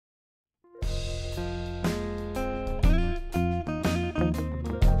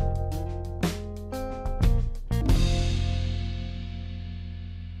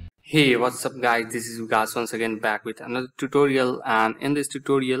Hey, what's up guys, this is Vikas once again back with another tutorial, and in this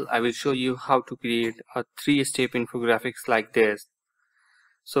tutorial I will show you how to create a 3-step infographics like this.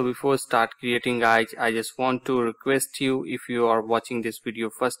 So before start creating guys, I just want to request you, if you are watching this video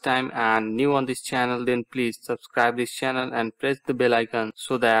first time and new on this channel, then please subscribe this channel and press the bell icon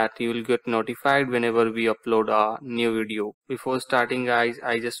so that you will get notified whenever we upload a new video. Before starting guys,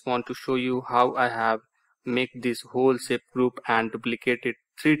 I just want to show you how I have make this whole shape group and duplicate it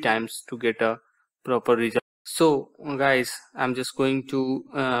 3 times to get a proper result. So guys, I'm just going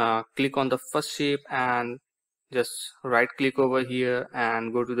to click on the first shape and just right click over here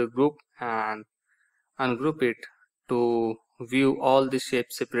and go to the group and ungroup it to view all the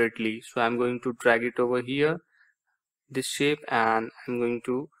shapes separately. So I'm going to drag it over here, this shape, and I'm going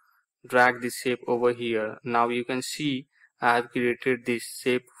to drag this shape over here. Now you can see I have created this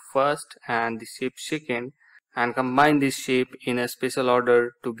shape first and the shape second and combine this shape in a special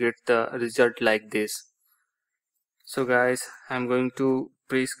order to get the result like this. So guys, I'm going to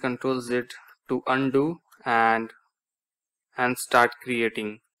press Ctrl Z to undo and start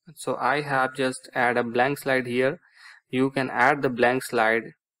creating. So I have just add a blank slide here. You can add the blank slide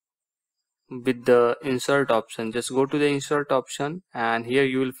with the insert option. Just go to the insert option and here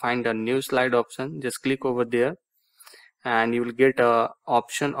you will find a new slide option. Just click over there and you will get a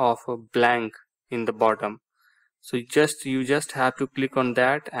option of a blank in the bottom. So you just have to click on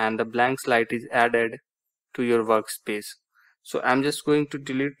that and the blank slide is added to your workspace. So I'm just going to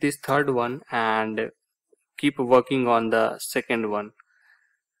delete this third one and keep working on the second one.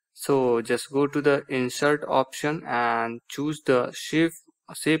 So just go to the insert option and choose the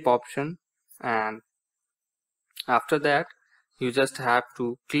shape option, and after that you just have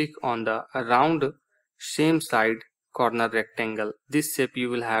to click on the round same side corner rectangle. This shape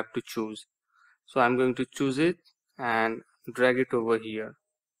you will have to choose. So I'm going to choose it and drag it over here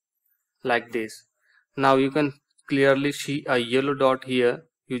like this. Now you can clearly see a yellow dot here.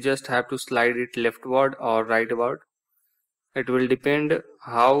 You just have to slide it leftward or rightward. It will depend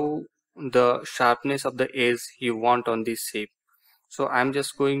how the sharpness of the edge you want on this shape. So I'm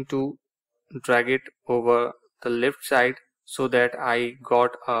just going to drag it over the left side so that I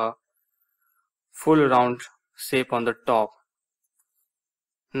got a full round shape on the top.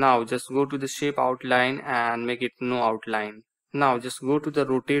 Now just go to the shape outline and make it no outline. Now just go to the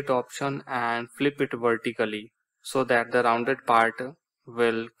rotate option and flip it vertically so that the rounded part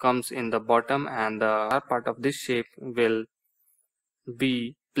will comes in the bottom and the sharp part of this shape will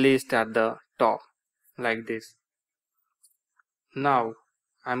be placed at the top like this. Now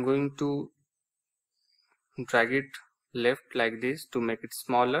I'm going to drag it left like this to make it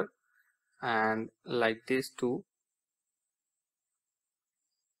smaller and like this to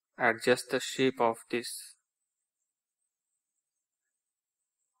adjust the shape of this.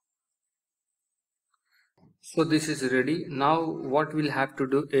 So this is ready. Now what we'll have to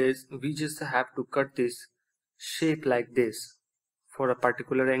do is we just have to cut this shape like this for a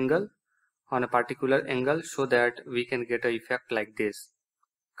particular angle on a particular angle so that we can get an effect like this,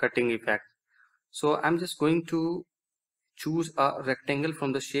 cutting effect. So I'm just going to choose a rectangle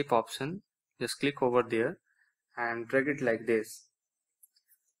from the shape option. Just click over there and drag it like this.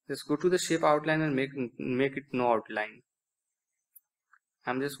 Just go to the shape outline and make it no outline.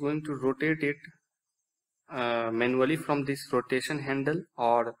 I'm just going to rotate it manually from this rotation handle,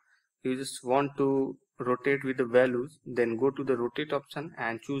 or you just want to rotate with the values, then go to the rotate option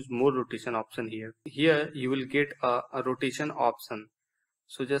and choose more rotation option here. Here you will get a rotation option.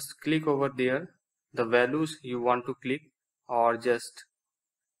 So just click over there, the values you want to click, or just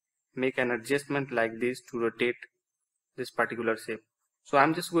make an adjustment like this to rotate this particular shape. So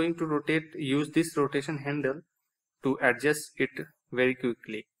I'm just going to use this rotation handle to adjust it very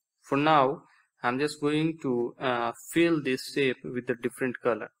quickly. For now I'm just going to fill this shape with a different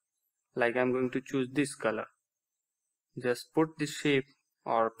color. Like I'm going to choose this color. Just put this shape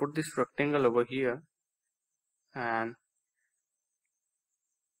or put this rectangle over here, and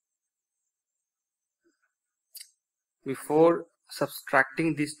before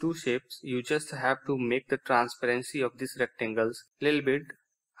subtracting these two shapes you just have to make the transparency of these rectangles little bit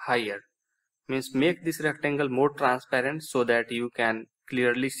higher. Means make this rectangle more transparent so that you can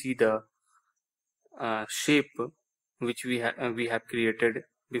clearly see the shape which we have created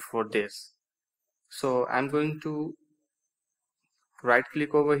before this. So I'm going to right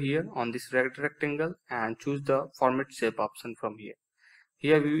click over here on this rectangle and choose the format shape option from here.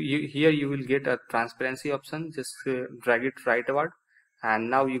 Here you will get a transparency option. Just drag it rightward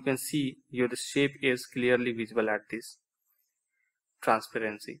and now you can see the shape is clearly visible at this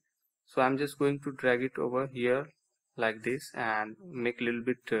transparency. So I'm just going to drag it over here like this and make a little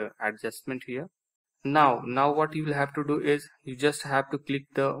bit adjustment here. Now what you will have to do is you just have to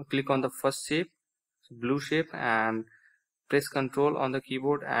click on the first shape, blue shape, and press Ctrl on the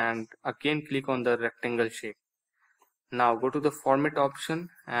keyboard and again click on the rectangle shape. Now go to the format option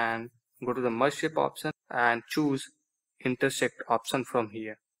and go to the merge shape option and choose intersect option from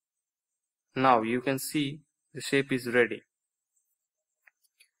here. Now you can see the shape is ready.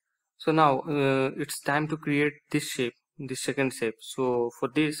 So now it's time to create this shape, this second shape. So for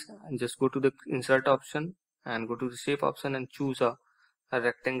this, just go to the insert option and go to the shape option and choose a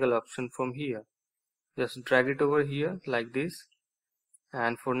rectangle option from here. Just drag it over here like this.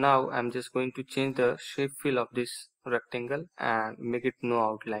 And for now I'm just going to change the shape fill of this rectangle and make it no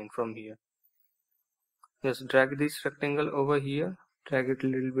outline from here. Just drag this rectangle over here, drag it a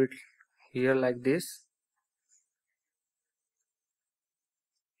little bit here like this.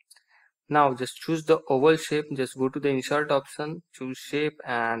 Now just choose the oval shape, just go to the insert option, choose shape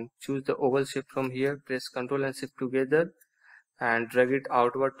and choose the oval shape from here, press Ctrl and Shift together and drag it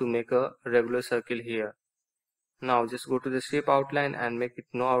outward to make a regular circle here. Now just go to the shape outline and make it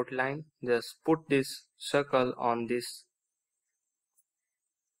no outline. Just put this circle on this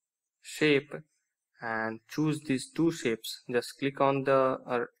shape and choose these two shapes. Just click on the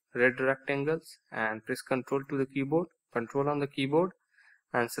red rectangles and press Ctrl to the keyboard, Ctrl on the keyboard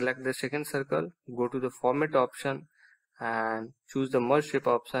and select the second circle. Go to the format option and choose the merge shape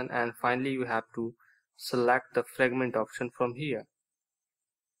option, and finally you have to select the fragment option from here.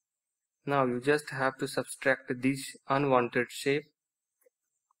 Now you just have to subtract this unwanted shape.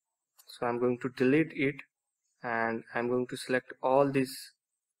 So I'm going to delete it and I'm going to select all this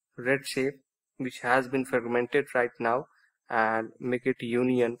red shape which has been fragmented right now and make it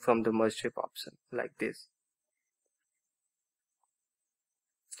union from the merge shape option like this.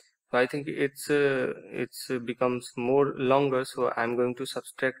 So I think it's becomes more longer, so I'm going to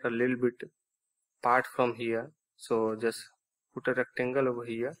subtract a little bit part from here. So just put a rectangle over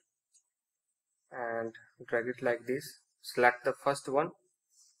here and drag it like this. Select the first one,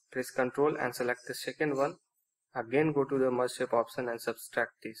 press Ctrl and select the second one. Again go to the merge shape option and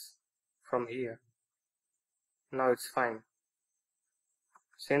subtract this from here. Now it's fine.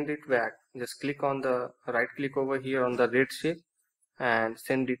 Send it back. Just click on the right click over here on the red shape and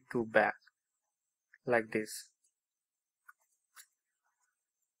send it to back like this.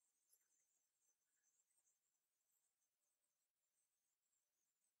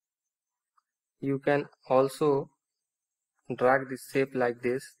 You can also drag this shape like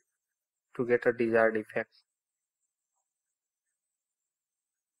this to get a desired effect.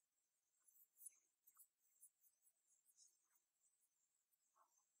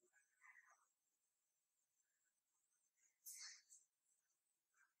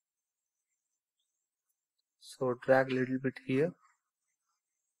 So drag a little bit here.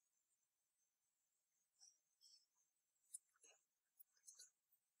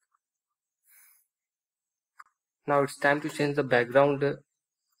 Now it's time to change the background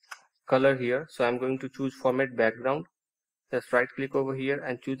color here. So I'm going to choose format background. Just right click over here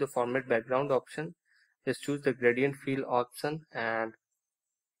and choose the format background option. Just choose the gradient fill option and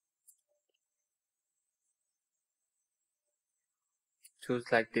choose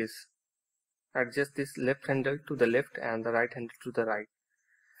like this. Adjust this left handle to the left and the right handle to the right.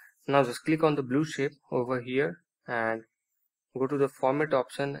 Now just click on the blue shape over here and go to the format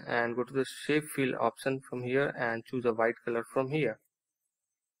option and go to the shape fill option from here and choose a white color from here.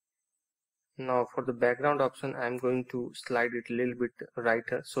 Now for the background option I'm going to slide it a little bit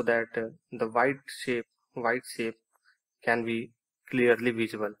righter so that the white shape can be clearly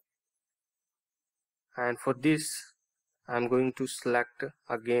visible. And for this I'm going to select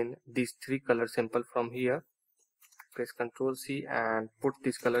again these three color sample from here. Press Ctrl C and put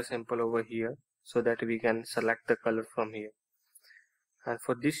this color sample over here so that we can select the color from here. And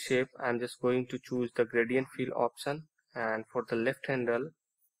for this shape I'm just going to choose the gradient fill option, and for the left handle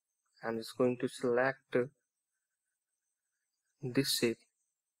I'm just going to select this shape,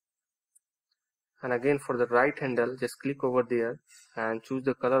 and again for the right handle just click over there and choose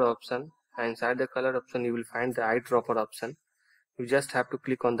the color option, and inside the color option you will find the eyedropper option. You just have to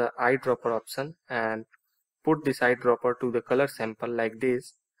click on the eyedropper option and put this eyedropper to the color sample like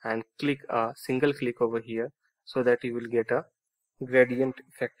this and click a single click over here so that you will get a gradient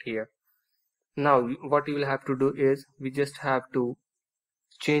effect here. Now what you will have to do is we just have to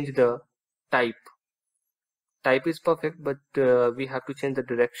change the type. Type is perfect, but we have to change the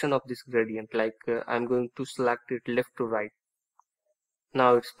direction of this gradient, like I'm going to select it left to right.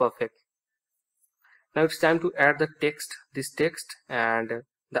 Now it's perfect. Now it's time to add the text, this text and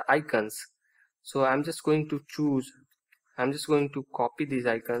the icons. So I'm just going to choose I'm just going to copy these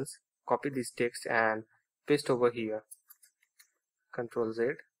icons, copy this text and paste over here. Control Z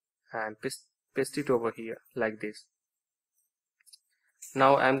and paste it over here like this.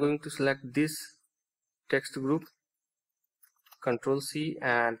 Now I'm going to select this text group, Control C,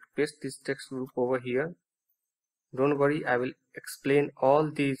 and paste this text group over here. Don't worry, I will explain all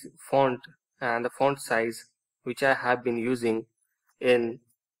these font and the font size which I have been using in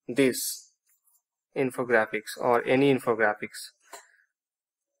this infographics or any infographics.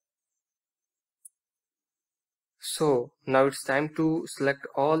 So now it's time to select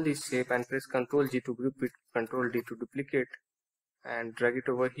all these shape and press Ctrl G to group it, Ctrl D to duplicate and drag it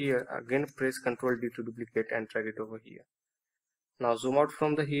over here. Again press Ctrl D to duplicate and drag it over here. Now zoom out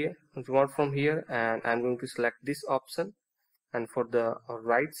from here, and I'm going to select this option, and for the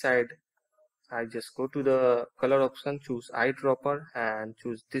right side I just go to the color option, choose eyedropper and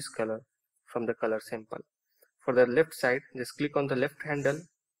choose this color from the color sample. For the left side, just click on the left handle,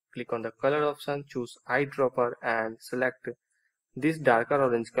 click on the color option, choose eyedropper and select this darker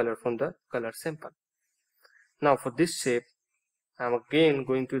orange color from the color sample. Now for this shape, I'm again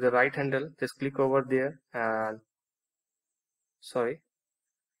going to the right handle, just click over there and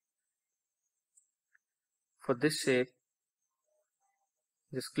for this shape,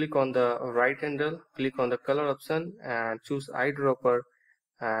 just click on the right handle, click on the color option and choose eyedropper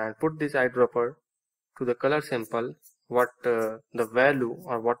and put this eyedropper to the color sample, what the value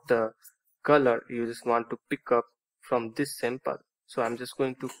or what the color you just want to pick up from this sample. So I'm just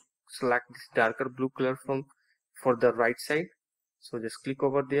going to select this darker blue color for the right side. So just click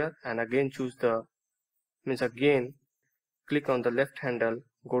over there and again choose click on the left handle,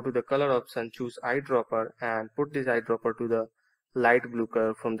 go to the color option, choose eyedropper and put this eyedropper to the light blue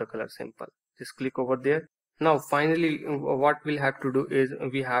color from the color sample. Just click over there. Now finally what we'll have to do is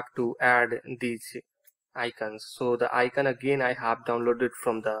we have to add these icons. So the icon again I have downloaded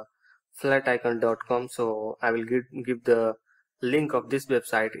from the flaticon.com, so I will give the link of this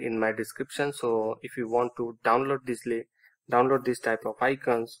website in my description. So if you want to download this type of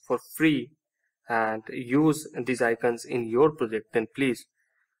icons for free and use these icons in your project, then please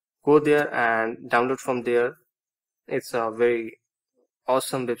go there and download from there. It's a very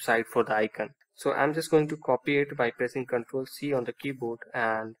awesome website for the icon. So I'm just going to copy it by pressing Ctrl C on the keyboard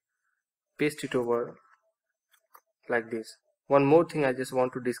and paste it over like this. One more thing I just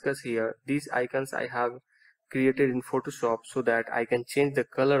want to discuss here, these icons I have created in Photoshop so that I can change the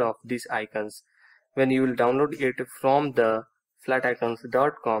color of these icons. When you will download it from the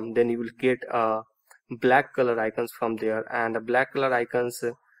flaticons.com, then you will get a black color icons from there, and the black color icons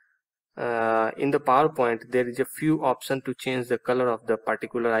in the PowerPoint there is a few options to change the color of the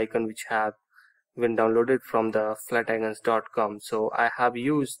particular icon which have been downloaded from the flaticons.com. So I have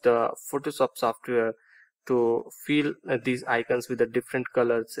used the Photoshop software to fill these icons with the different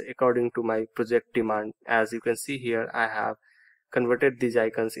colors according to my project demand. As you can see here, I have converted these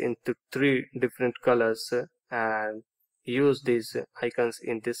icons into 3 different colors and use these icons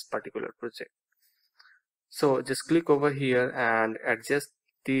in this particular project. So just click over here and adjust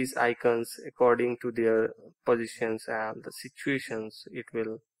these icons according to their positions and the situations. It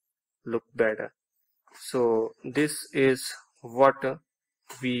will look better. So this is what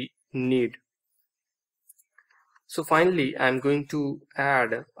we need. So finally I'm going to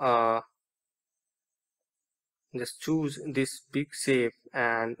add just choose this big shape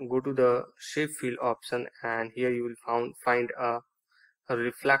and go to the shape fill option, and here you will find a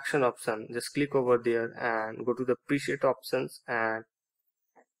reflection option. Just click over there and go to the preset options and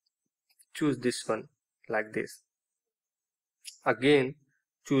choose this one like this. Again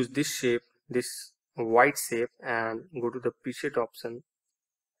choose this shape, this white shape, and go to the preset option,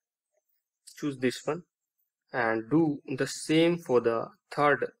 choose this one and do the same for the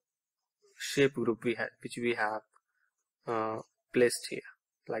third shape group which we have placed here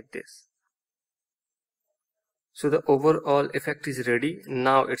like this. So the overall effect is ready.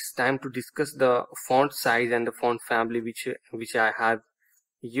 Now it's time to discuss the font size and the font family which I have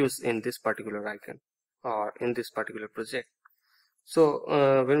used in this particular icon or in this particular project.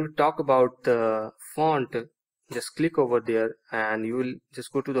 So when we talk about the font, just click over there and you will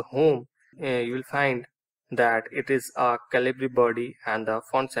just go to the home. You will find that it is a Calibri body and the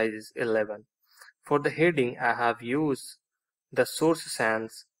font size is 11. For the heading I have used the source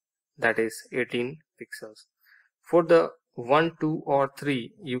sans, that is 18 pixels. For the 1, 2 or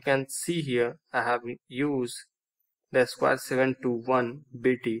 3, you can see here I have used the square 721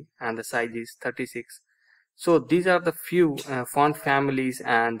 BT and the size is 36. So these are the few font families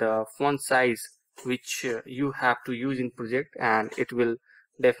and font size which you have to use in project, and it will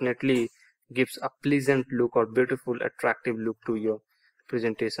definitely gives a pleasant look or beautiful attractive look to your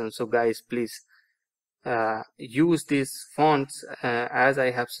presentation. So guys, please use these fonts as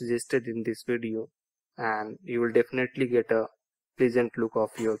I have suggested in this video, and you will definitely get a pleasant look of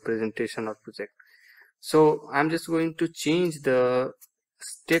your presentation or project. So I'm just going to change the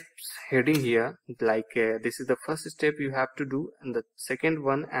steps heading here, like this is the first step you have to do, and the second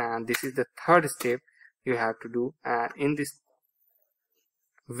one, and this is the third step you have to do, and in this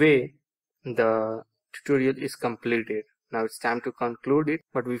way the tutorial is completed. Now it's time to conclude it,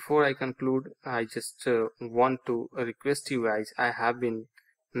 but before I conclude, I just want to request you guys. I have been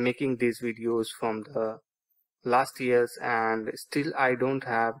making these videos from the last years, and still I do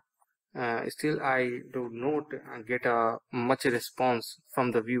not get a much response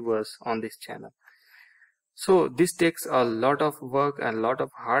from the viewers on this channel. So this takes a lot of work, a lot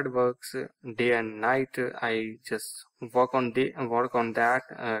of hard works, day and night. I just work on that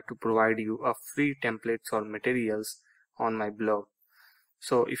to provide you a free templates or materials on my blog.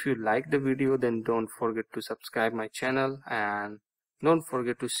 So if you like the video, then don't forget to subscribe my channel, and don't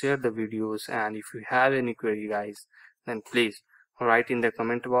forget to share the videos. And if you have any query guys, then please write in the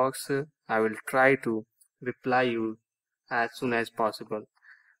comment box. I will try to reply you as soon as possible.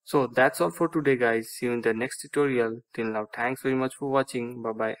 So that's all for today guys. See you in the next tutorial. Till now, thanks very much for watching.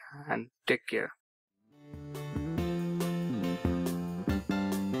 Bye bye and take care.